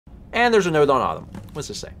And there's a note on Autumn. What's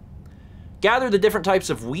this say? Gather the different types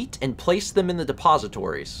of wheat and place them in the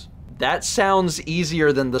depositories. That sounds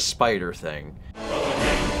easier than the spider thing.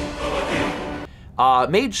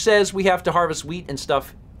 Mage says we have to harvest wheat and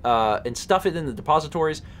stuff it in the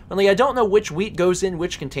depositories. Only I don't know which wheat goes in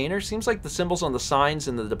which container. Seems like the symbols on the signs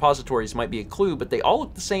in the depositories might be a clue, but they all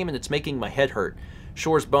look the same and it's making my head hurt.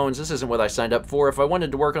 Shore's bones, this isn't what I signed up for. If I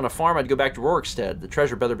wanted to work on a farm, I'd go back to Rorikstead. The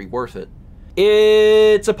treasure better be worth it.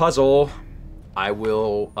 It's a puzzle. I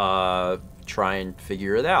will try and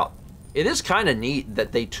figure it out. It is kind of neat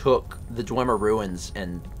that they took the Dwemer ruins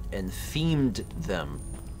and themed them,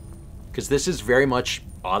 because this is very much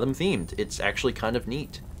autumn themed. It's actually kind of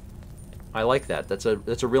neat. I like that. That's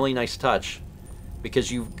a really nice touch,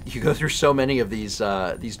 because you go through so many of these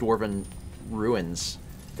dwarven ruins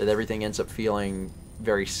that everything ends up feeling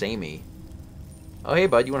very samey. Oh hey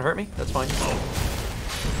bud, you want to hurt me? That's fine. Let's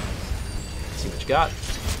see what you got.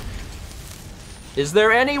 Is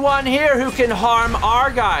there anyone here who can harm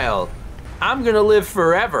Argyle? I'm gonna live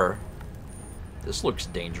forever. This looks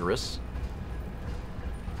dangerous.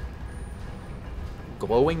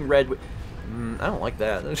 Glowing red. I don't like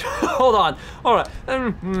that. Hold on. All right.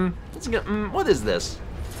 What is this?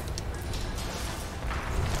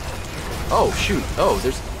 Oh shoot.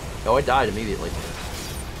 Oh, I died immediately.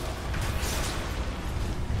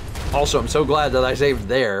 Also, I'm so glad that I saved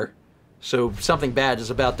there. So something bad is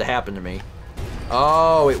about to happen to me.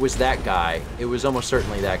 Oh, it was that guy. It was almost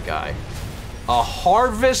certainly that guy. A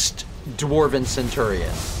Harvest Dwarven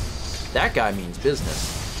Centurion. That guy means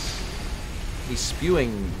business. He's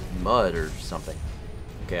spewing mud or something.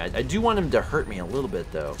 Okay, I do want him to hurt me a little bit,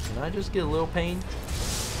 though. Can I just get a little pain?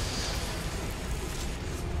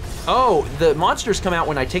 Oh, the monsters come out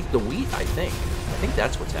when I take the wheat, I think. I think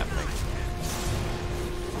that's what's happening.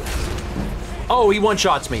 Oh, he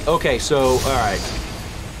one-shots me. Okay, so, all right.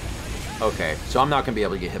 Okay, so I'm not gonna be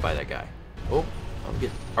able to get hit by that guy. Oh, I'm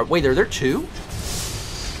getting... wait, are there two?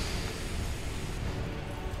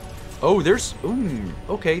 Oh, there's... Ooh,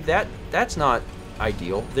 okay, that's not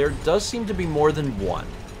ideal. There does seem to be more than one.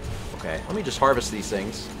 Okay, let me just harvest these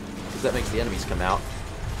things, because that makes the enemies come out.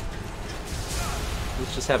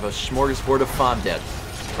 Let's just have a smorgasbord of farm dead.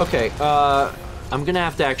 Okay, I'm gonna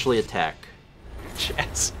have to actually attack.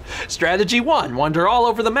 Yes. Strategy 1, wander all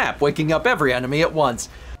over the map, waking up every enemy at once.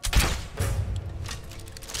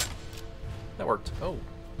 That worked. Oh.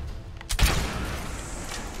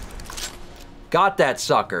 Got that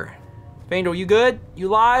sucker. Vandal, you good? You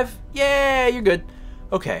live? Yeah, you're good.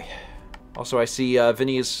 Okay. Also, I see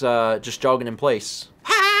Vinny is just jogging in place.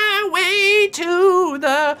 Highway to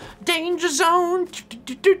the danger zone.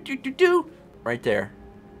 Right there.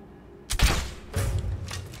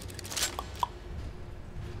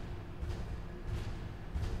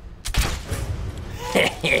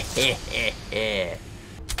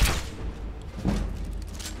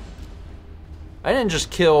 I didn't just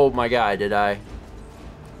kill my guy, did I?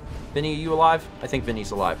 Vinny, are you alive? I think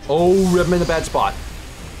Vinny's alive. Oh, I'm in a bad spot.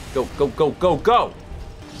 Go, go, go, go, go!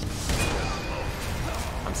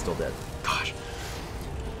 I'm still dead. Gosh.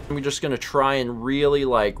 We're just gonna try and really,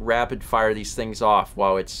 like, rapid fire these things off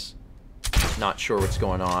while it's not sure what's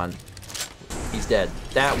going on. He's dead.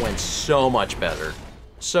 That went so much better.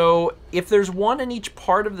 So, if there's one in each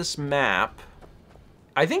part of this map,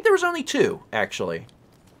 I think there was only two, actually.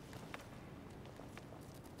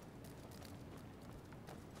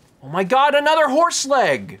 Oh my god, another horse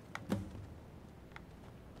leg!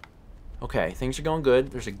 Okay, things are going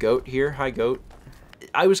good. There's a goat here. Hi, goat.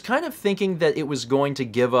 I was kind of thinking that it was going to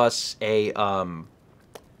give us a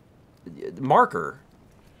marker.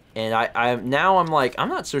 And now I'm like, I'm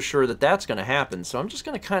not so sure that that's going to happen. So I'm just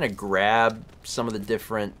going to kind of grab some of the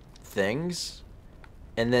different things.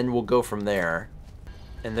 And then we'll go from there.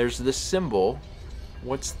 And there's this symbol.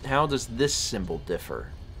 How does this symbol differ?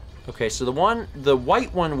 Okay, so the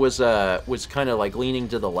white one was kind of like leaning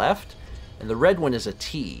to the left, and the red one is a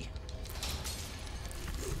T.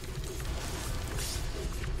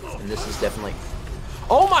 And this is definitely...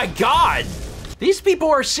 Oh my god! These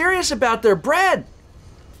people are serious about their bread!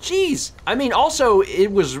 Jeez! I mean, also,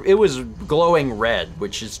 it was glowing red,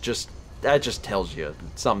 which is just... That just tells you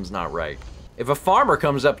something's not right. If a farmer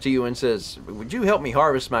comes up to you and says, would you help me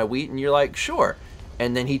harvest my wheat? And you're like, sure.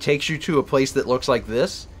 And then he takes you to a place that looks like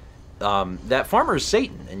this, that farmer is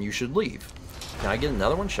Satan, and you should leave. Can I get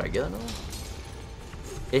another one? Should I get another one?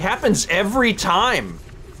 It happens every time.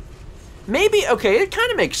 Maybe, okay, it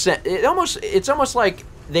kind of makes sense. It's almost like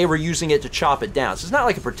they were using it to chop it down. So it's not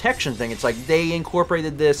like a protection thing. It's like they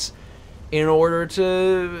incorporated this in order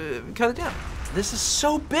to cut it down. This is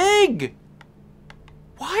so big.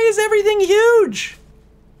 Why is everything huge?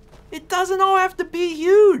 It doesn't all have to be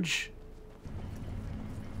huge.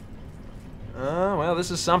 Well,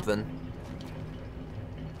 this is something.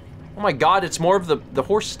 Oh my god, it's more of the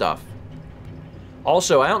horse stuff.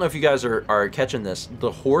 Also, I don't know if you guys are catching this.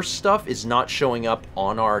 The horse stuff is not showing up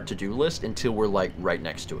on our to-do list until we're like right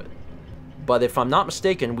next to it. But if I'm not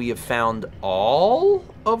mistaken, we have found all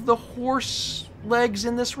of the horse legs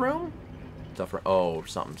in this room. Oh,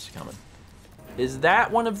 something's coming. Is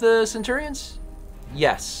that one of the centurions?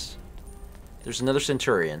 Yes. There's another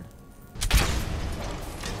centurion.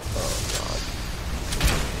 Oh god.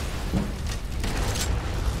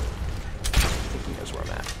 I think he knows where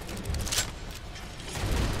I'm at.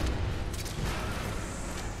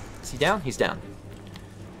 Is he down? He's down.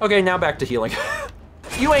 Okay, now back to healing.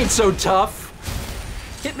 You ain't so tough.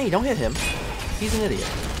 Hit me, don't hit him. He's an idiot.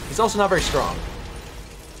 He's also not very strong.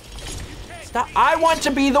 Stop. I want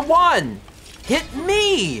to be the one. Hit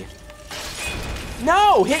me.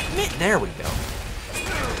 No, hit me. There we go.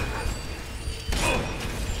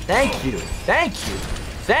 Thank you. Thank you.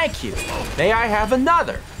 Thank you. May I have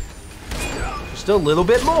another? Just a little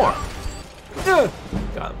bit more. Got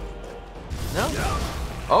him. No?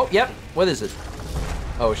 Oh, yep. What is it?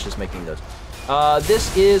 Oh, it's just making those.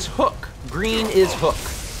 This is hook. Green is hook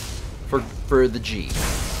for the G.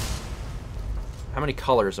 How many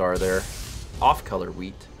colors are there? Off-color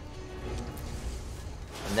wheat.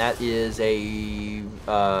 And that is a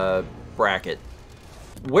bracket.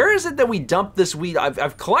 Where is it that we dump this wheat?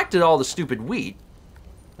 I've collected all the stupid wheat.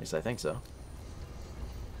 At least I think so.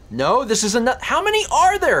 No, this is another. How many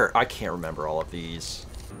are there? I can't remember all of these.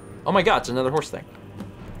 Oh my god, it's another horse thing.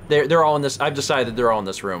 They're all in this. I've decided they're all in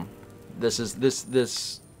this room.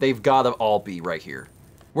 This. They've got to all be right here.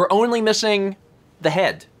 We're only missing the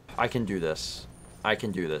head. I can do this. I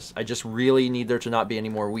can do this. I just really need there to not be any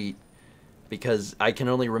more wheat because I can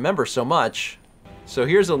only remember so much. So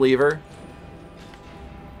here's a lever.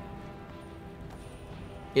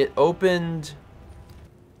 It opened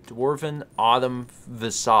Dwarven Autumn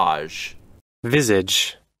Visage.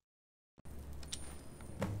 Visage.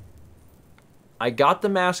 I got the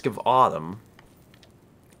Mask of Autumn.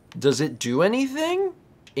 Does it do anything?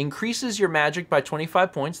 Increases your magic by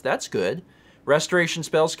 25 points. That's good. Restoration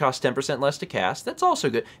spells cost 10% less to cast. That's also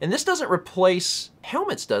good. And this doesn't replace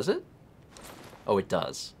helmets, does it? Oh, it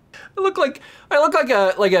does. I look like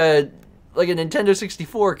a Nintendo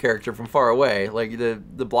 64 character from far away, like the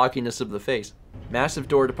blockiness of the face. Massive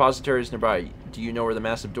door depositories nearby. Do you know where the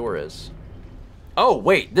massive door is? Oh,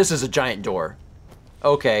 wait, this is a giant door.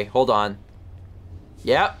 Okay, hold on.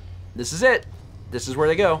 Yep, this is it. This is where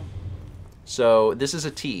they go. So this is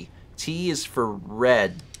a T. T is for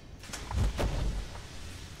red.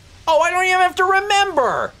 Oh, I don't even have to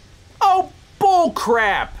remember. Oh, bull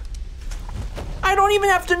crap. I don't even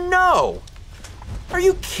have to know. Are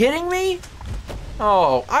you kidding me?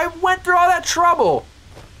 Oh, I went through all that trouble.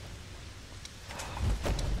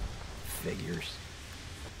 Figures.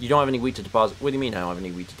 You don't have any wheat to deposit. What do you mean I don't have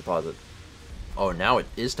any wheat to deposit? Oh, now it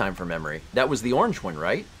is time for memory. That was the orange one,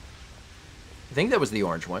 right? I think that was the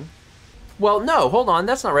orange one. Well, no, hold on.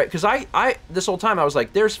 That's not right. Because I this whole time I was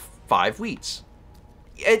like, there's 5 wheats.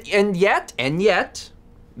 And yet,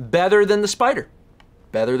 better than the spider.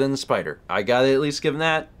 Better than the spider. I gotta at least give him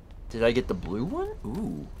that. Did I get the blue one?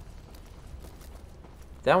 Ooh.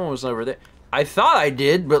 That one was over there. I thought I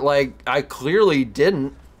did, but like, I clearly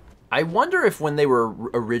didn't. I wonder if when they were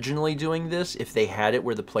originally doing this, if they had it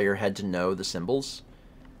where the player had to know the symbols.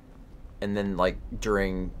 And then like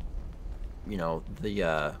during, you know,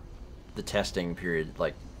 the testing period,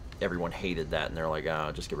 like everyone hated that and they're like,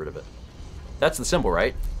 oh, just get rid of it. That's the symbol,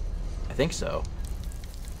 right? I think so.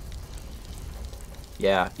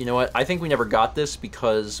 Yeah, you know what? I think we never got this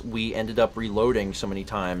because we ended up reloading so many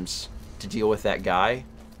times to deal with that guy.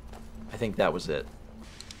 I think that was it.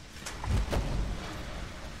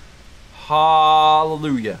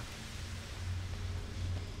 Hallelujah.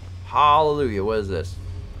 Hallelujah. What is this?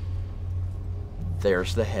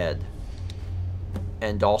 There's the head.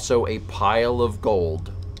 And also a pile of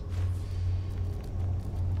gold.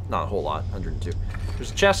 Not a whole lot. 102.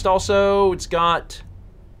 There's a chest also. It's got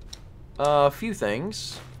a few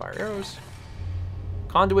things. Fire arrows.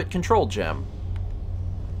 Conduit control gem.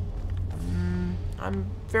 I'm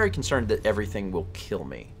very concerned that everything will kill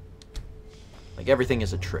me. Like everything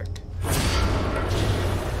is a trick.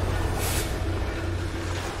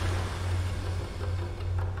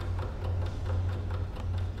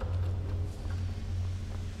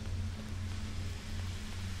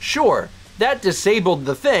 Sure, that disabled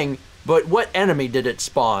the thing, but what enemy did it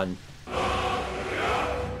spawn?